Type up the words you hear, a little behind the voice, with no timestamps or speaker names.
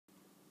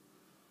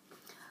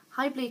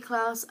Hi Blue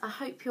class, I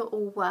hope you're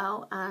all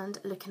well and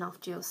looking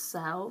after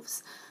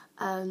yourselves.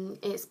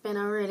 It's been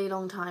a really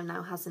long time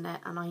now, hasn't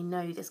it? And I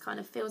know this kind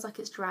of feels like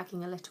it's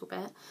dragging a little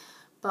bit,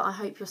 but I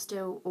hope you're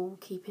still all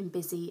keeping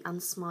busy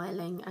and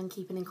smiling and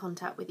keeping in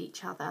contact with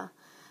each other.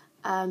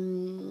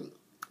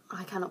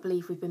 I cannot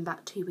believe we've been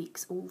back 2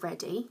 weeks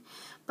already,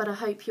 but I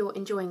hope you're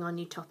enjoying our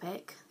new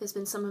topic. There's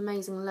been some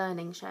amazing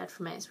learning shared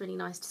from it. It's really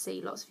nice to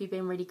see lots of you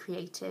being really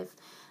creative.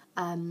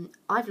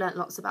 I've learnt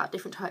lots about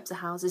different types of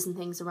houses and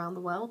things around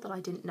the world that I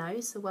didn't know,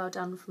 so well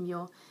done from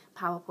your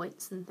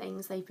PowerPoints and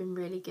things. They've been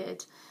really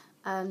good,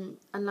 and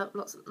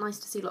nice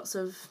to see lots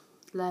of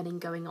learning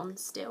going on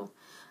still.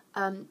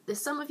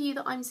 There's some of you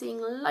that I'm seeing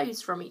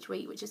loads from each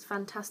week, which is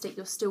fantastic.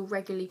 You're still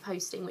regularly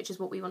posting, which is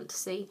what we want to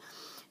see.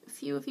 A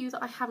few of you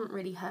that I haven't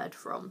really heard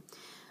from.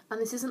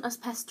 And this isn't us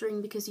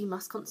pestering because you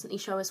must constantly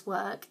show us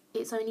work.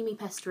 It's only me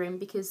pestering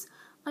because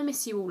I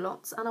miss you all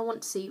lots and I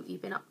want to see what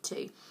you've been up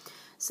to.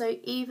 So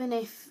even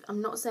if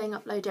I'm not saying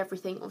upload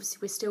everything, obviously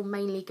we're still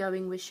mainly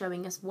going with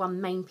showing us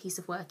one main piece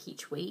of work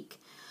each week.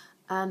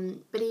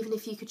 But even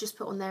if you could just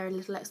put on there a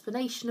little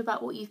explanation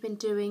about what you've been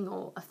doing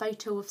or a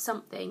photo of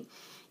something,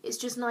 it's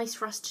just nice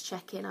for us to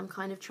check in. I'm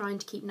kind of trying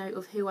to keep note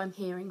of who I'm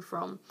hearing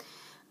from.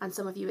 And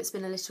some of you it's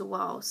been a little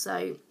while,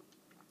 so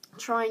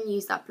try and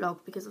use that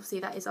blog because obviously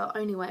that is our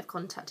only way of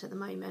contact at the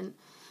moment.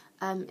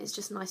 It's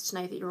just nice to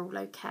know that you're all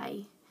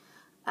okay.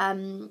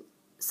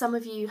 Some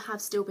of you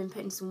have still been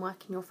putting some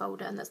work in your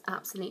folder and that's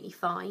absolutely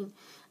fine.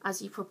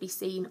 As you've probably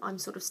seen, I'm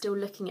sort of still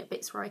looking at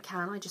bits where I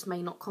can. I just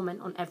may not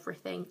comment on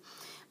everything.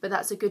 But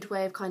that's a good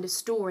way of kind of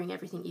storing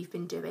everything you've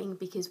been doing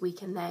because we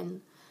can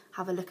then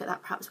have a look at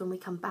that perhaps when we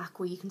come back,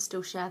 or you can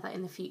still share that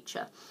in the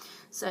future.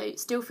 So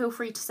still feel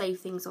free to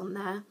save things on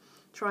there.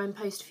 Try and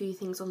post a few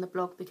things on the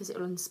blog because it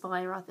will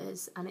inspire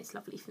others and it's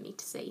lovely for me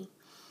to see.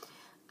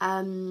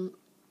 2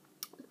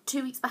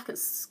 weeks back at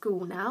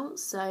school now,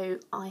 so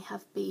I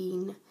have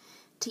been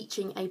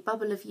teaching a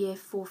bubble of year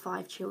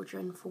 4-5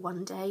 children for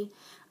one day,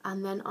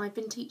 and then I've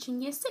been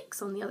teaching year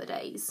 6 on the other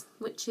days,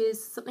 which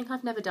is something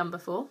I've never done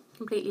before,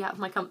 completely out of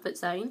my comfort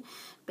zone,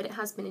 but it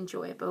has been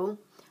enjoyable.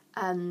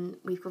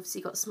 We've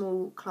obviously got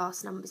small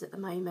class numbers at the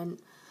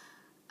moment.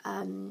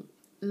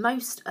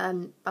 Most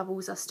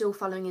bubbles are still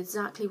following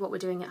exactly what we're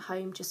doing at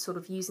home, just sort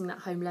of using that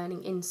home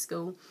learning in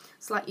school.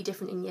 Slightly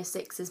different in year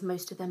 6 as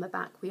most of them are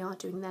back. We are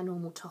doing their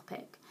normal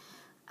topic.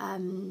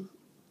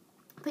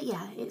 But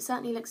yeah, it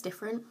certainly looks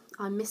different.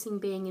 I'm missing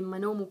being in my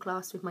normal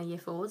class with my year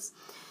 4s,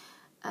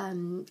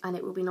 and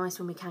it will be nice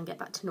when we can get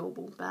back to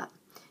normal, but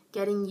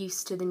getting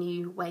used to the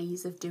new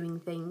ways of doing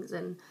things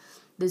and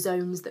the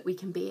zones that we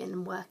can be in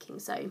and working,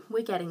 so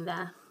we're getting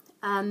there.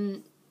 A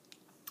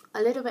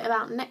little bit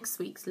about next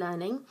week's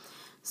learning.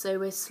 So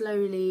we're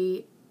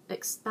slowly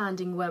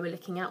expanding where we're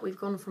looking at. We've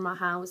gone from our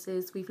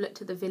houses, we've looked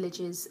at the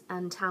villages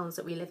and towns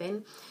that we live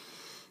in.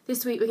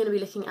 This week we're going to be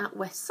looking at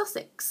West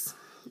Sussex.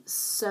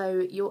 So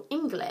your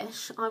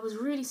English, I was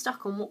really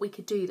stuck on what we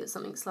could do that's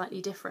something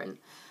slightly different.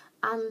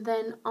 And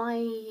then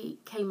I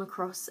came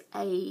across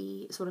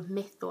a sort of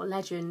myth or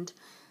legend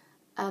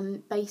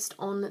based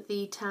on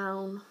the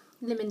town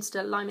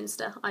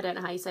Lyminster, I don't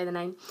know how you say the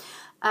name,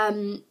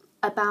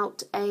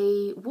 about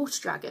a water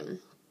dragon,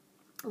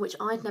 which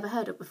I'd never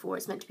heard of before.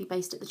 It's meant to be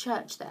based at the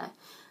church there.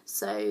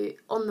 So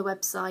on the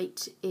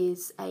website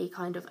is a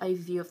kind of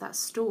overview of that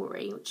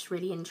story, which is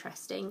really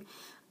interesting.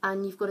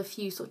 And you've got a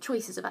few sort of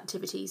choices of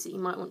activities that you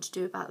might want to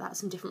do about that,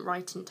 some different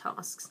writing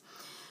tasks.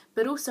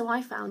 But also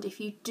I found if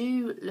you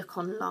do look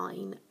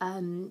online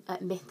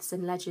at myths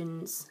and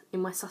legends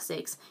in West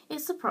Sussex,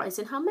 it's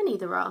surprising how many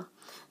there are.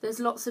 There's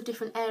lots of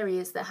different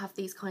areas that have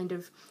these kind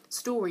of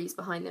stories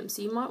behind them,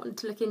 so you might want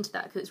to look into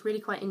that because it's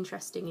really quite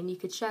interesting, and you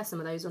could share some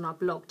of those on our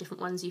blog,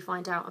 different ones you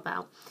find out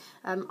about.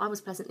 I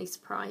was pleasantly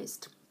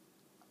surprised.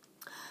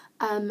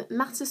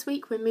 Maths this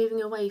week, we're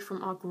moving away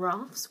from our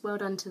graphs. Well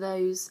done to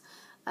those.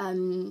 I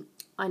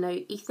know,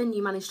 Ethan,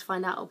 you managed to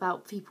find out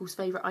about people's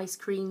favourite ice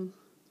cream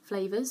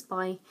flavours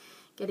by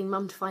getting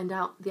Mum to find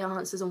out the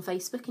answers on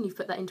Facebook, and you've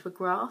put that into a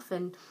graph,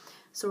 and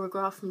saw a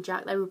graph from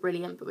Jack. They were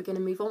brilliant, but we're going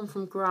to move on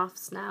from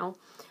graphs now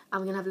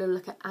and we're going to have a little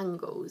look at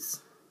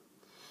angles.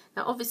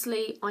 Now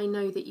obviously I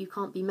know that you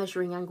can't be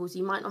measuring angles,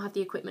 you might not have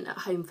the equipment at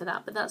home for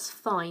that, but that's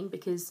fine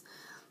because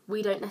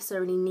we don't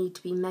necessarily need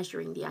to be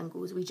measuring the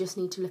angles, we just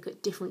need to look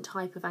at different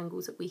type of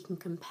angles that we can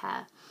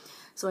compare.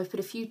 So I've put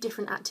a few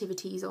different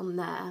activities on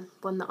there.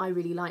 One that I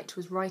really liked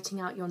was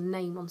writing out your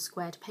name on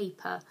squared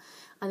paper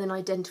and then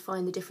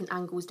identifying the different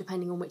angles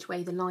depending on which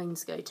way the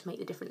lines go to make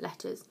the different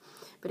letters.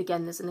 But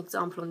again, there's an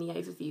example on the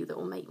overview that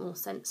will make more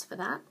sense for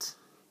that.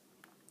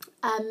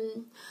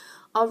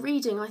 Our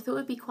reading, I thought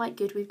would be quite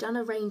good. We've done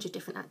a range of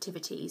different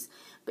activities,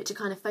 but to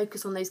kind of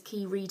focus on those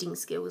key reading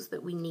skills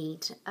that we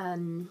need.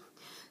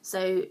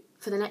 So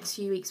for the next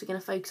few weeks, we're going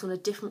to focus on a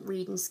different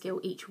reading skill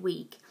each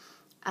week.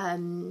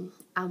 And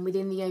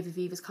within the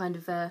overview there's kind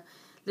of a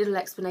little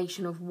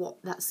explanation of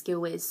what that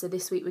skill is. So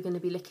this week we're going to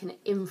be looking at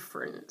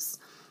inference.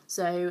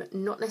 So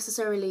not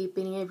necessarily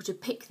being able to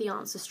pick the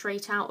answer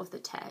straight out of the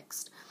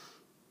text,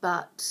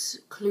 but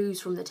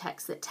clues from the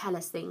text that tell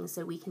us things,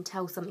 so we can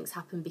tell something's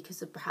happened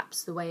because of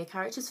perhaps the way a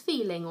character's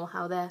feeling or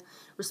how they're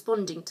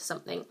responding to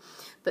something.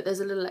 But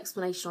there's a little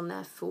explanation on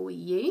there for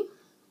you.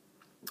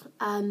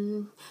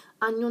 And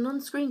your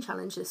non-screen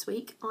challenge this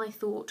week, I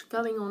thought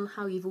going on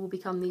how you've all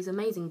become these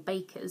amazing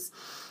bakers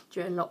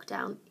during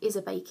lockdown is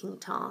a baking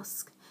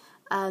task.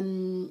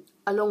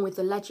 Along with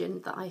the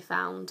legend that I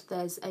found,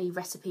 there's a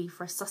recipe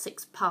for a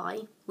Sussex pie,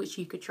 which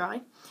you could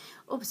try.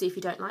 Obviously, if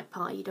you don't like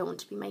pie, you don't want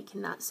to be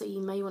making that, so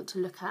you may want to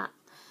look at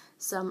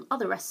some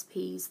other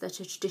recipes that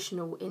are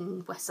traditional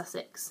in West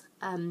Sussex.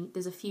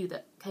 There's a few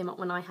that came up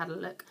when I had a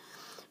look.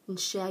 And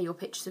share your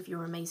pictures of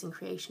your amazing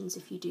creations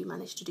if you do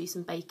manage to do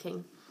some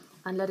baking,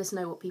 and let us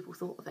know what people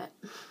thought of it.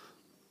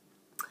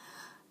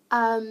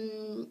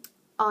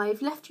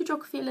 I've left your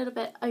geography a little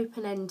bit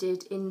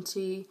open-ended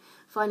into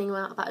finding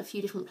out about a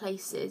few different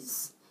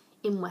places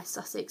in West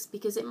Sussex,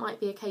 because it might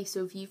be a case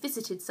of you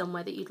visited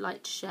somewhere that you'd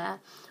like to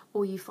share,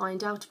 or you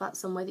find out about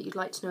somewhere that you'd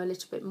like to know a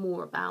little bit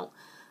more about.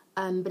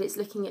 But it's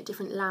looking at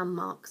different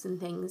landmarks and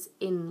things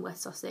in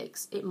West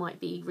Sussex. It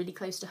might be really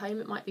close to home,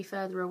 it might be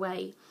further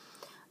away.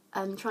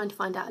 Trying to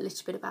find out a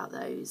little bit about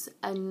those,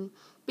 and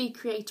be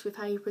creative with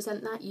how you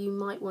present that. You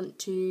might want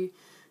to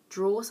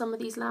draw some of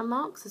these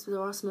landmarks, as there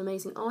are some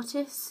amazing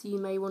artists. You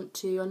may want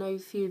to, I know a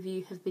few of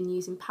you have been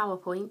using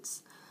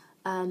PowerPoints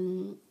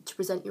to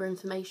present your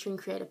information,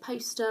 create a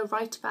poster,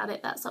 write about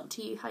it. That's up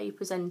to you how you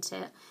present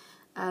it.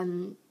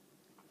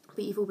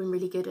 But you've all been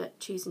really good at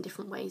choosing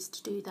different ways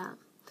to do that.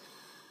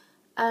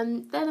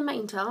 They're the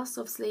main tasks.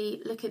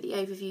 Obviously, look at the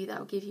overview, that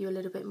will give you a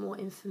little bit more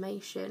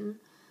information.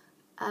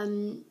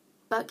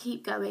 But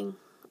keep going.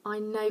 I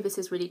know this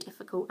is really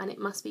difficult, and it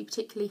must be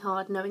particularly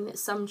hard knowing that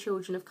some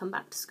children have come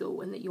back to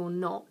school and that you're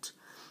not.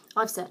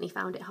 I've certainly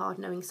found it hard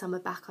knowing some are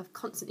back. I've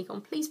constantly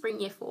gone, please bring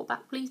year 4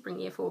 back, please bring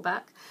year 4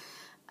 back.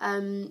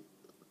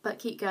 But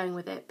keep going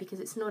with it, because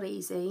it's not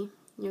easy.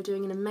 You're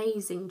doing an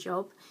amazing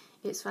job.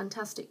 It's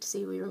fantastic to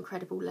see all your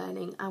incredible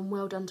learning, and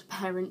well done to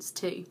parents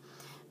too,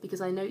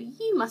 because I know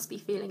you must be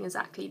feeling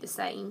exactly the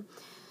same.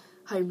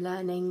 Home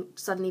learning,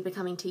 suddenly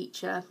becoming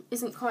teacher,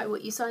 isn't quite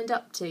what you signed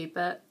up to,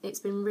 but it's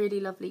been really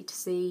lovely to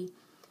see.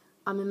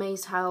 I'm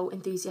amazed how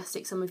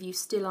enthusiastic some of you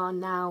still are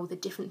now, the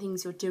different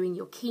things you're doing,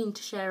 you're keen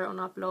to share it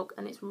on our blog,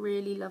 and it's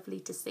really lovely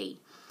to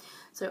see.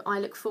 So I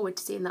look forward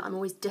to seeing that. I'm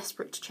always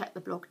desperate to check the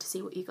blog to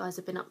see what you guys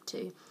have been up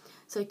to.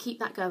 So keep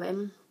that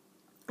going.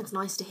 It's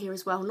nice to hear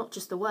as well, not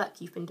just the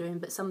work you've been doing,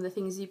 but some of the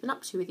things you've been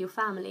up to with your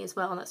family as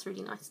well. That's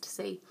really nice to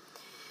see.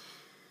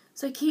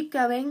 So keep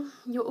going,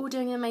 you're all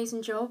doing an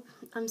amazing job.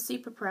 I'm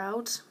super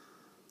proud.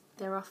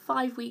 There are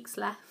 5 weeks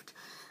left.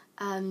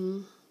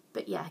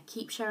 But yeah,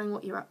 keep sharing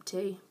what you're up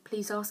to.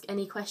 Please ask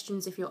any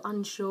questions if you're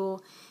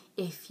unsure.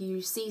 If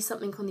you see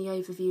something on the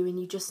overview and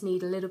you just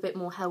need a little bit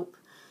more help,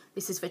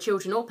 this is for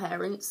children or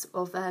parents,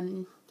 of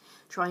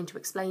trying to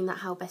explain that,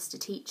 how best to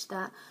teach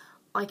that.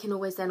 I can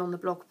always then on the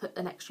blog put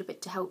an extra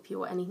bit to help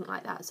you or anything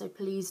like that. So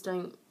please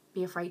don't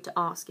be afraid to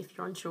ask if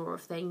you're unsure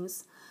of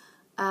things.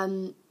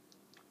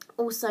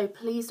 Also,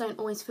 please don't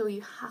always feel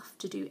you have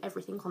to do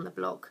everything on the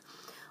blog.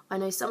 I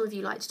know some of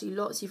you like to do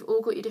lots, you've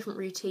all got your different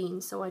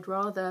routines, so I'd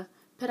rather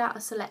put out a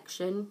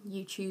selection,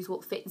 you choose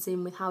what fits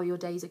in with how your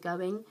days are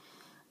going.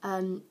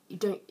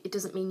 It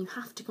doesn't mean you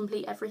have to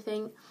complete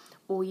everything,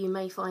 or you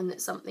may find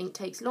that something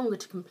takes longer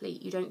to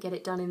complete, you don't get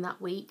it done in that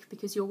week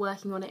because you're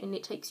working on it and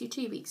it takes you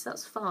 2 weeks,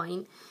 that's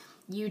fine.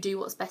 You do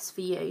what's best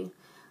for you.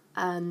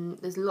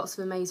 There's lots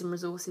of amazing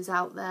resources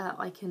out there.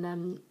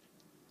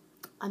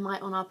 I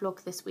might on our blog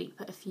this week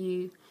put a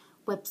few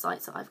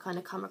websites that I've kind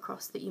of come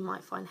across that you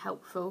might find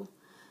helpful.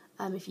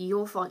 If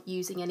you're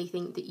using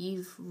anything that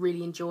you've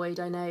really enjoyed,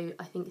 I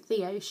think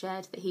Theo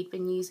shared that he'd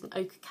been using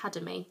Oak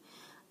Academy,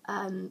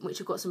 which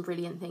have got some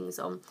brilliant things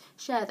on.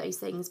 Share those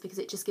things, because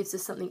it just gives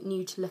us something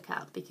new to look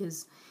at,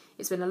 because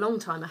it's been a long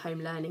time of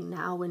home learning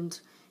now and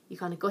you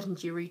kind of got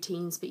into your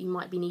routines, but you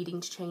might be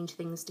needing to change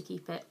things to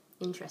keep it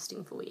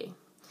interesting for you.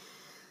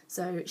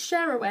 So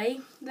share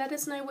away, let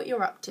us know what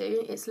you're up to.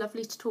 It's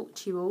lovely to talk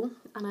to you all,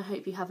 and I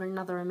hope you have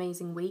another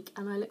amazing week,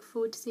 and I look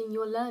forward to seeing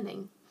your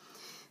learning.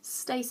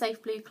 Stay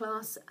safe, Blue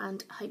Class,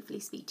 and hopefully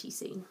speak to you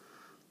soon.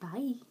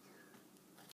 Bye.